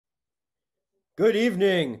Good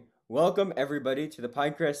evening! Welcome everybody to the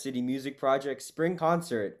Pinecrest City Music Project Spring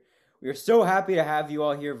Concert. We are so happy to have you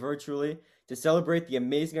all here virtually to celebrate the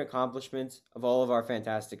amazing accomplishments of all of our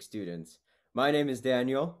fantastic students. My name is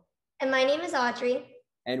Daniel, And my name is Audrey.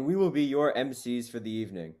 and we will be your MCs for the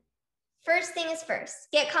evening. First thing is first,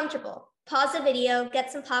 get comfortable. Pause the video,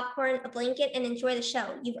 get some popcorn, a blanket, and enjoy the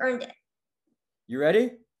show. You've earned it. You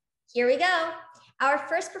ready? Here we go. Our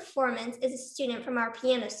first performance is a student from our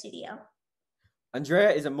piano studio.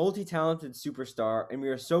 Andrea is a multi-talented superstar, and we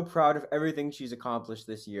are so proud of everything she's accomplished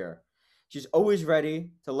this year. She's always ready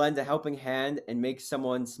to lend a helping hand and make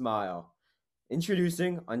someone smile.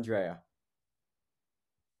 Introducing Andrea.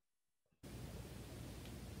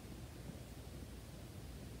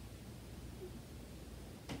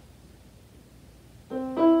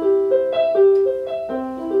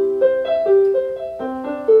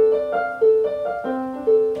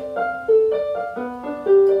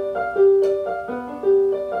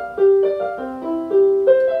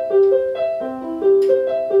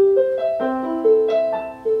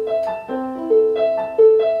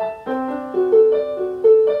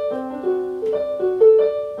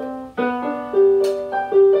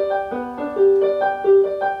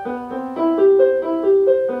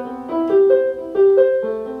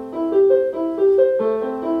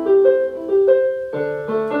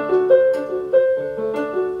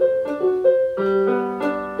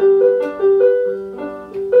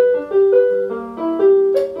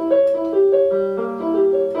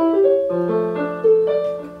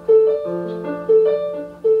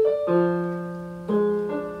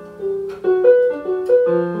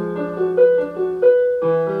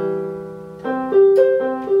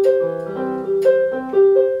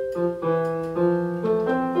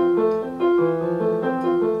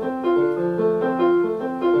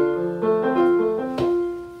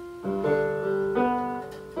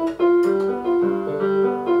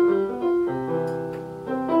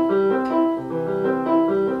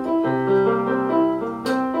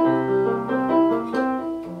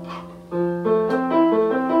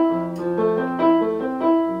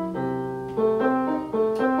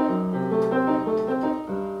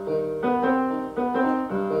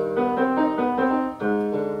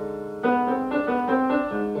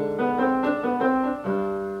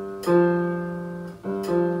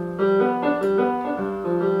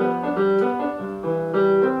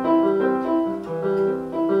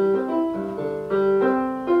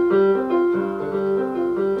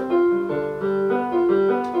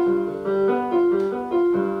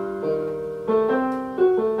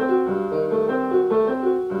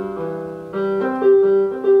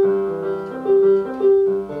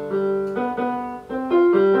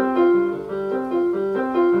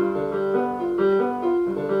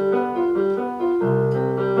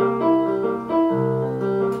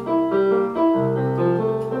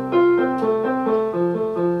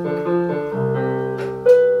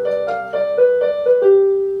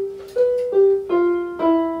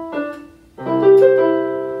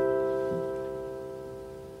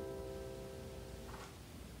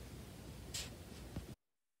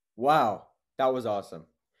 Wow, that was awesome.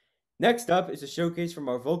 Next up is a showcase from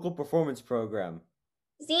our vocal performance program.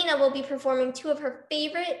 Zena will be performing two of her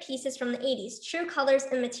favorite pieces from the 80s, True Colors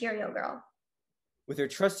and Material Girl. With her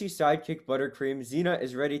trusty sidekick Buttercream, Xena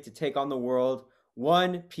is ready to take on the world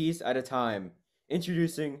one piece at a time.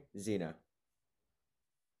 Introducing Xena.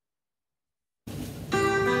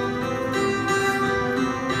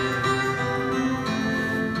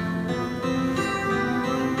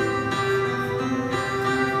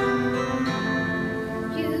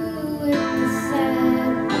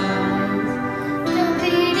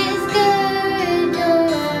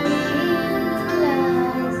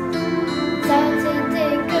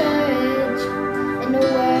 In a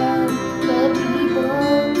world full of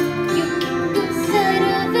people, you can lose sight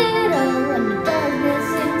of it all.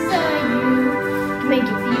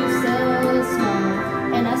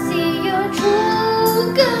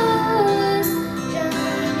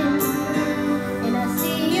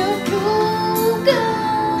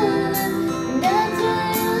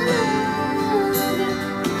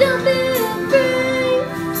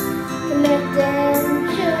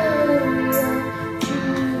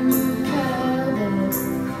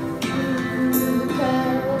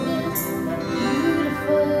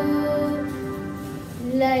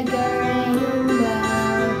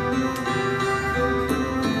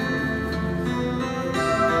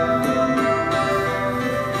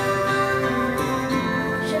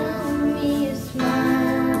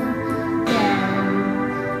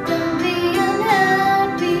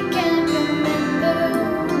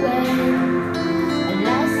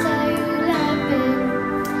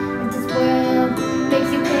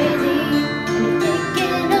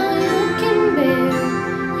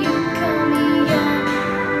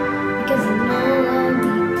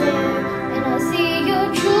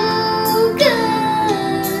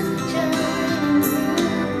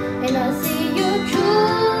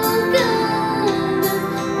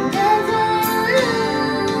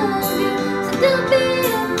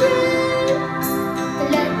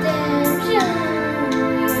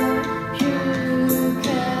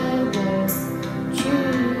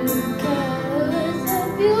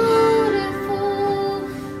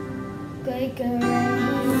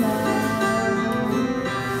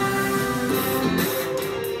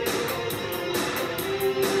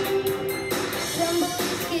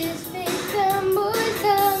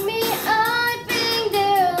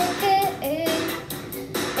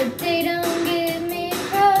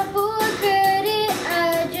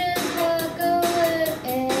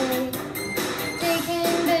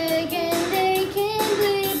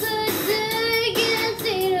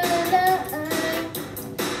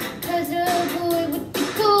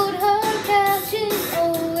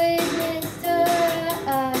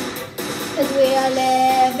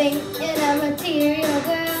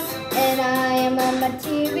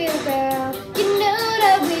 material girl. You know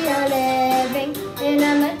that we are living in a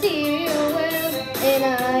material world, and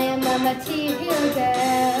I am a material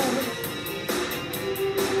girl.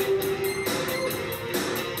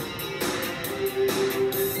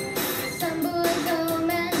 Some boys home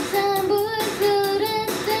and some boys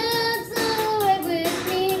couldn't dance away with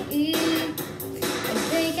me. I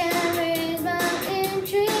think I raised my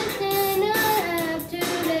interest and I have to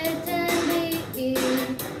let them be.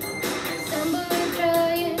 Some boys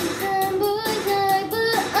try and some boys hide,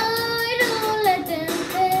 but I don't let them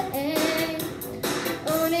stay.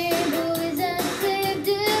 Only boys that save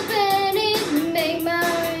the pennies make my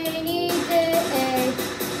rainy day.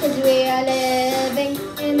 'Cause we are living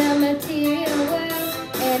in a material world,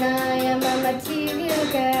 and I am a material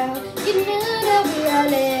girl. You know that we are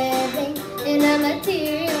living in a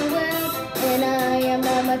material world, and I am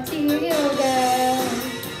a material girl.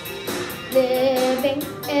 Living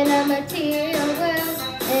in a material world,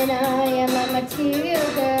 and I am a material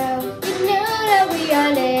girl. You know that we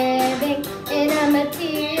are living in a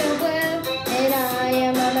material world, and I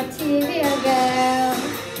am a material girl.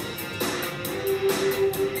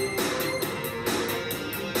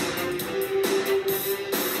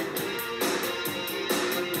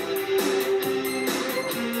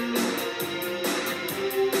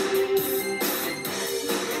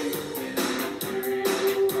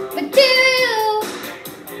 Material.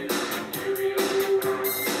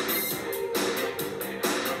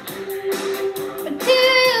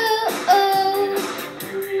 Material.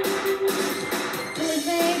 Boys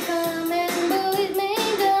may come and boys may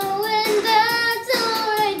go, and that's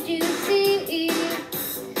alright, you see.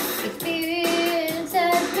 Experience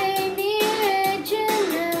has made me rich, and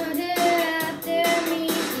now they're after me.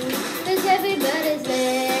 'Cause everybody's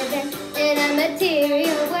living in a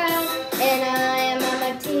material world, and I am a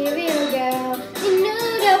material girl. You know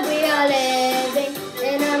that we are living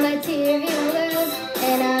in a material world,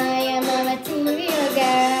 and I am a material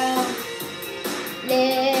girl.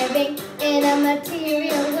 Living in a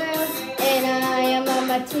material world, and I am a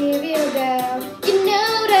material girl. You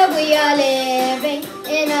know that we are living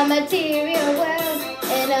in a material world,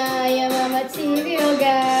 and I am a material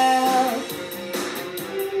girl.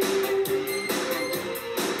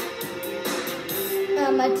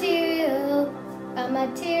 A material, a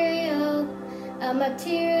material, a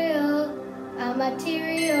material, a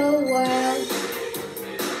material world.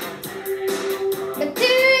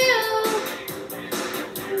 Material,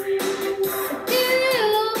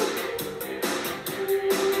 material,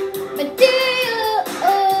 material.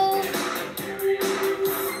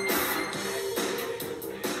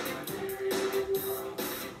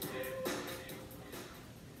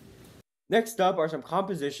 Next up are some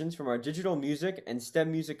compositions from our digital music and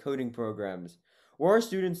STEM music coding programs, where our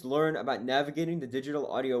students learn about navigating the digital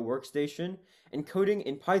audio workstation and coding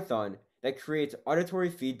in Python that creates auditory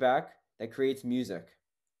feedback that creates music.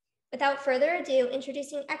 Without further ado,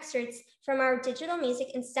 introducing excerpts from our digital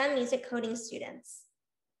music and STEM music coding students.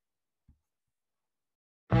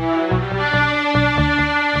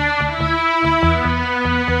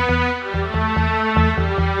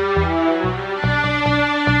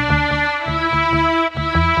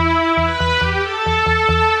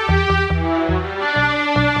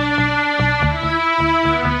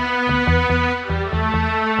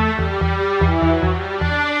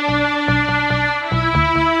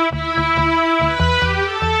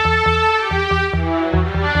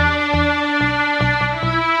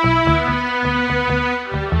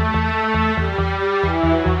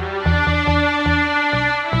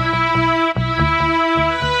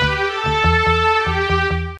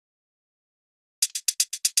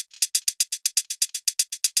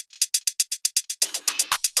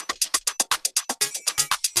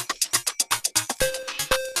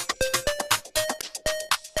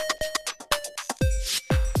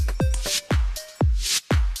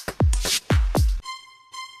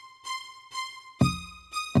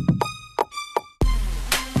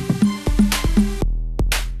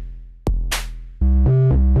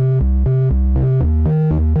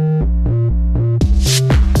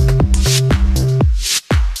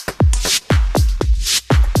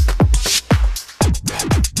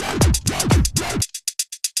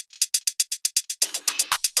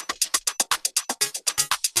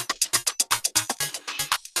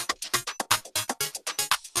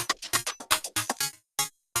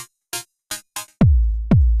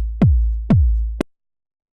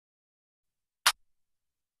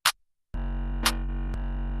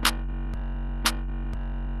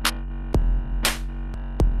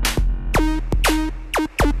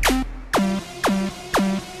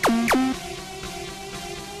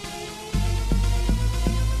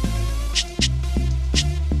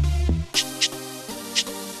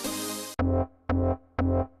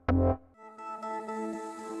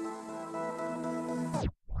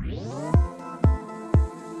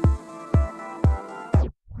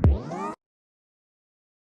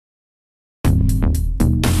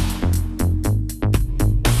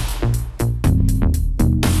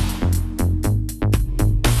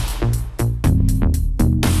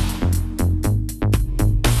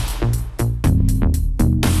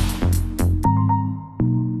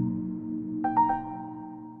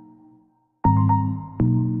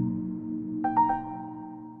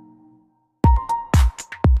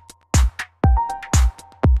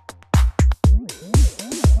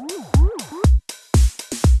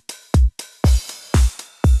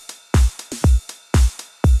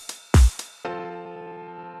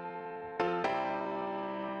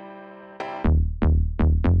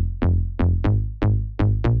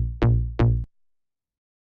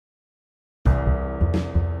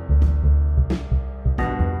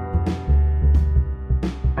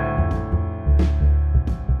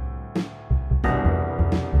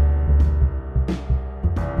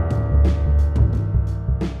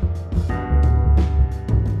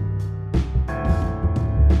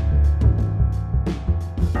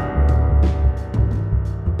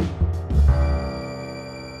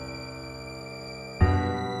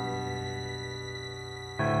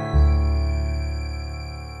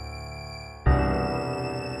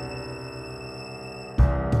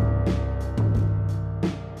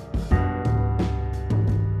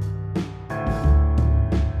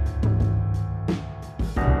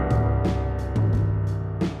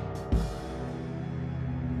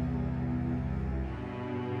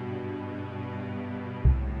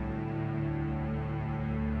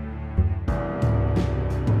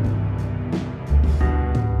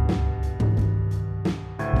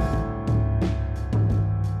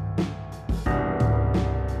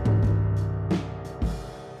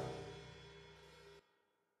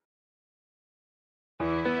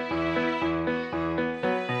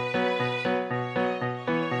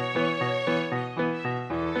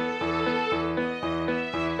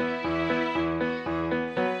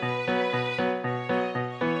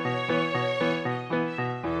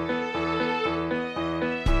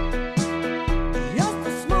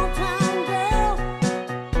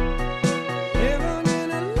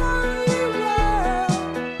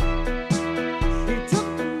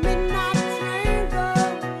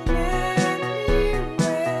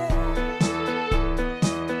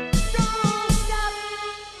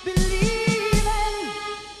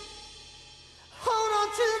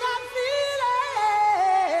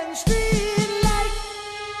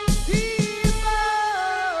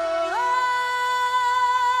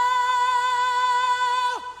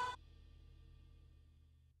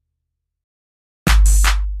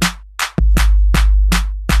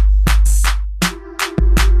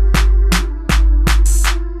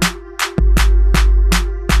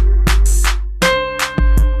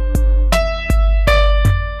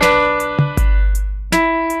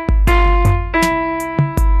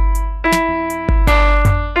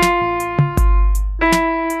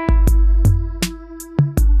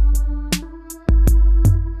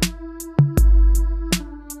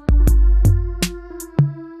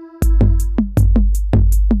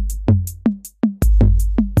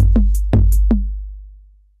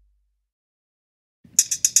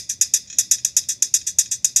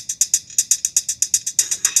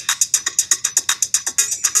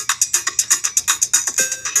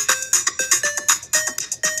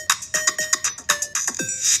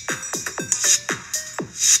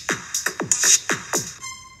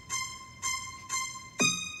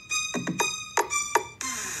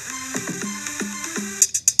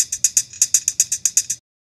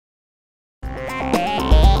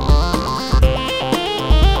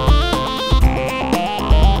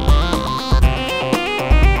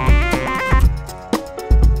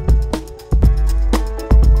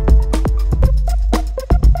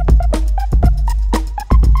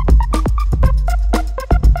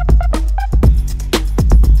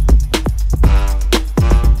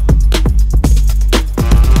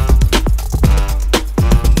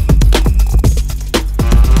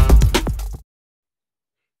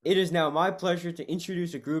 It is now my pleasure to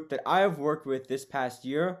introduce a group that I have worked with this past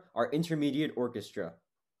year, our Intermediate Orchestra.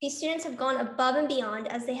 These students have gone above and beyond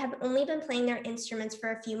as they have only been playing their instruments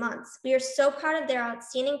for a few months. We are so proud of their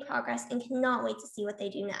outstanding progress and cannot wait to see what they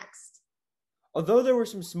do next. Although there were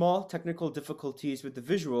some small technical difficulties with the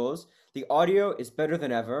visuals, the audio is better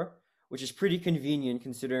than ever, which is pretty convenient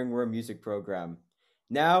considering we're a music program.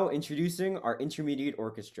 Now, introducing our Intermediate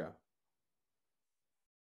Orchestra.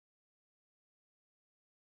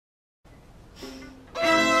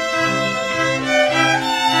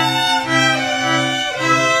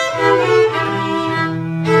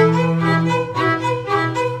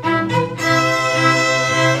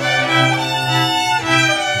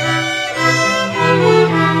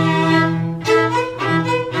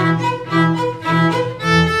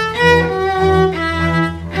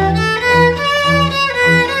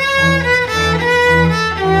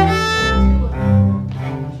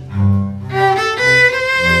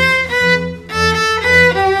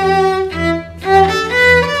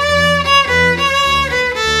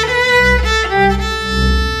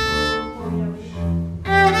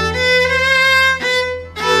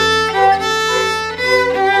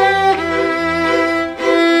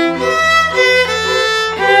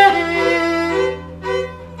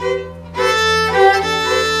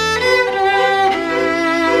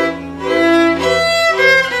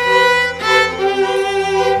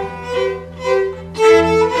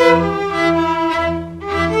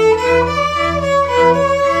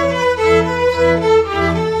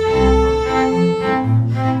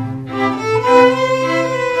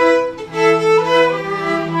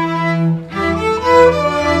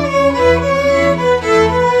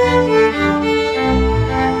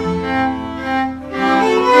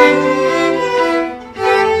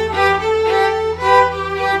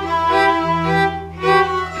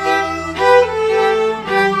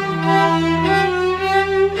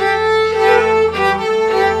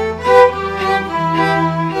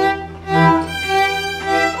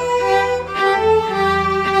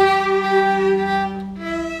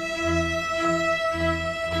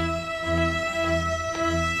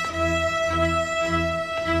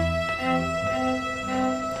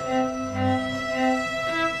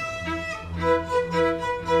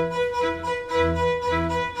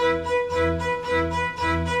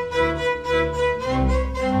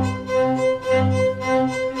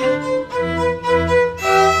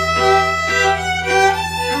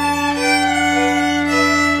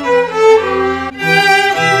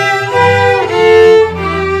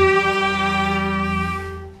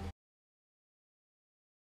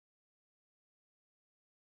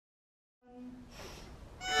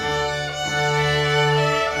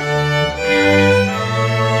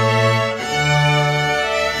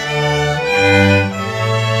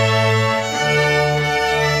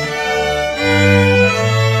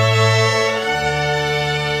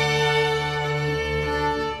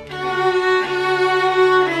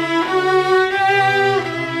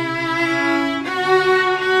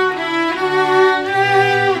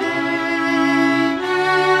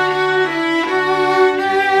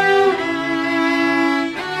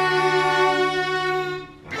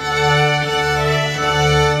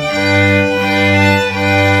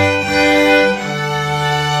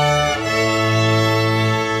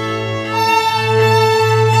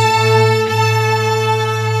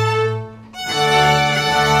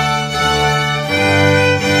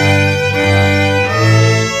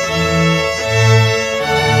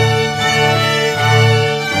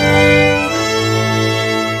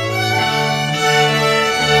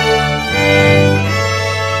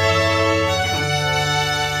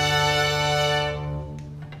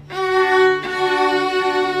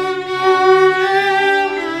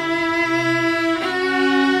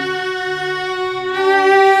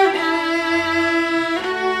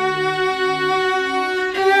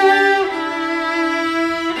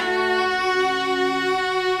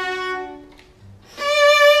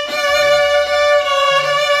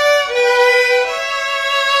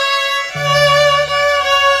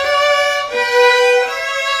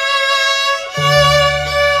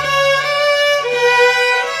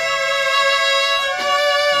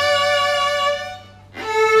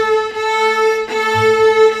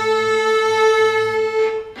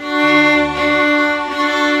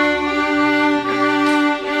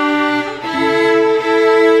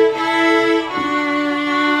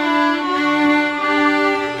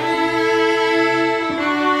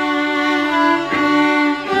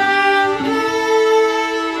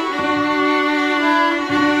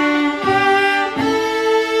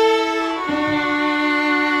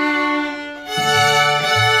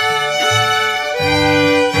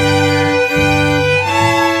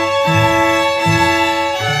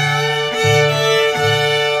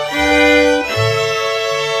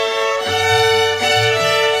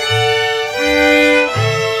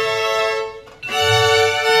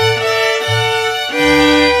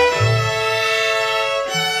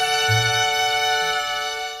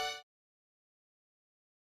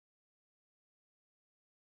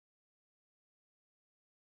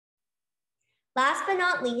 Last but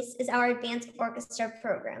not least is our advanced orchestra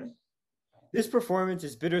program. This performance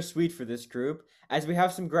is bittersweet for this group as we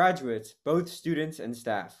have some graduates, both students and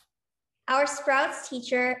staff. Our Sprouts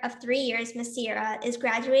teacher of 3 years, Miss Sierra, is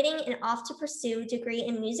graduating and off to pursue a degree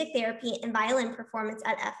in music therapy and violin performance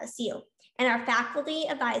at FSU. And our faculty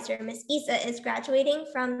advisor, Miss Isa, is graduating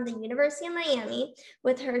from the University of Miami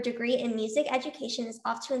with her degree in music education, is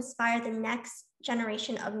off to inspire the next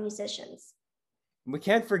generation of musicians. We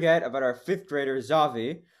can't forget about our 5th grader,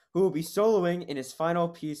 Zavi, who will be soloing in his final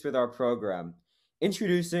piece with our program,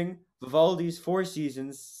 introducing Vivaldi's Four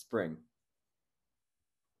Seasons Spring.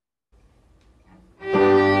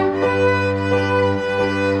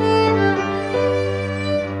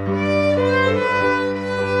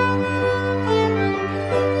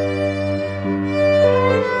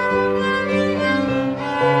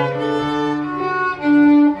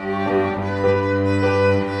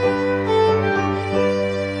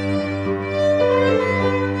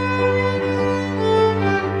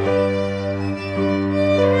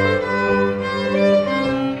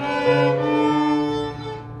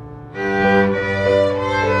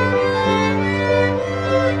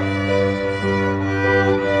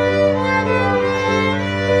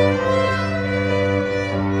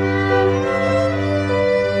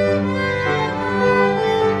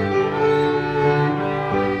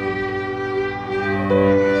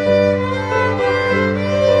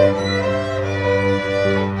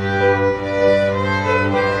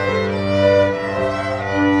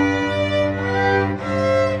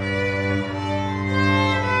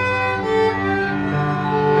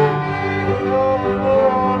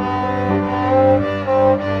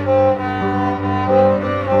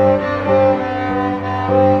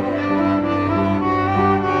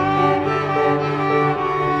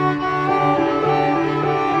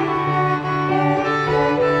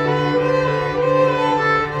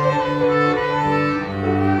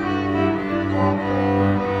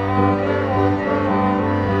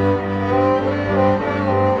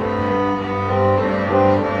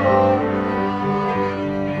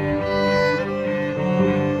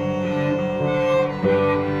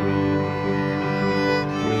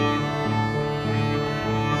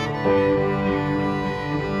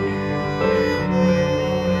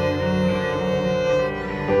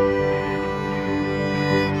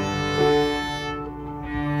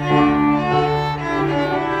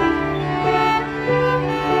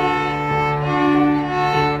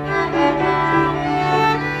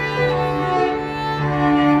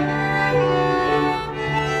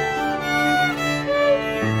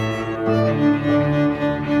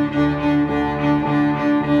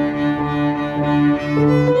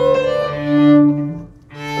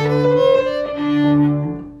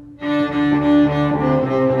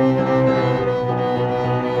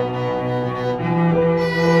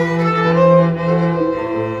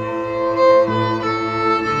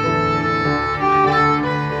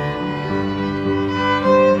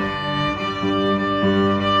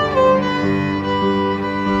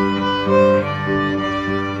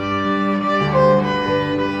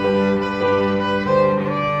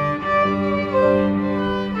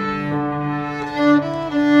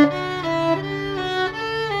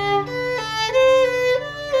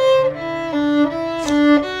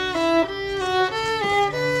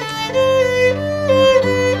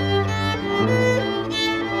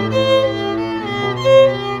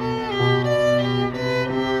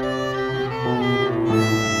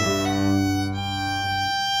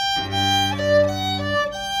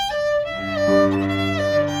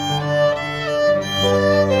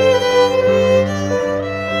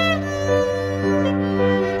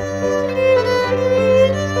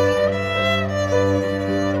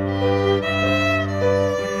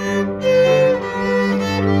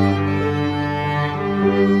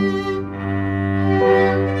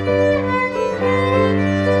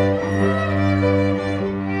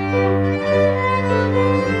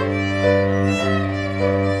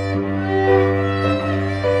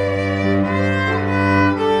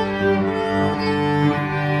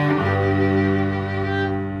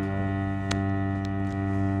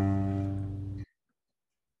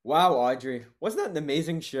 Wow, Audrey, wasn't that an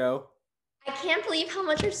amazing show? I can't believe how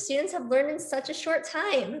much our students have learned in such a short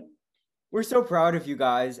time. We're so proud of you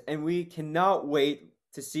guys, and we cannot wait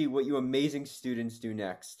to see what you amazing students do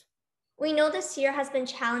next. We know this year has been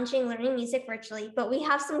challenging learning music virtually, but we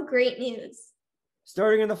have some great news.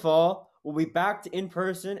 Starting in the fall, we'll be back to in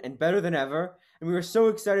person and better than ever, and we are so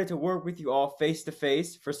excited to work with you all face to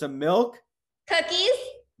face for some milk. Cookies?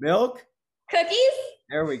 Milk? Cookies?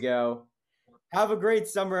 There we go. Have a great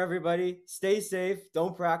summer, everybody. Stay safe,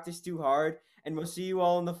 don't practice too hard, and we'll see you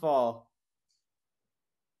all in the fall.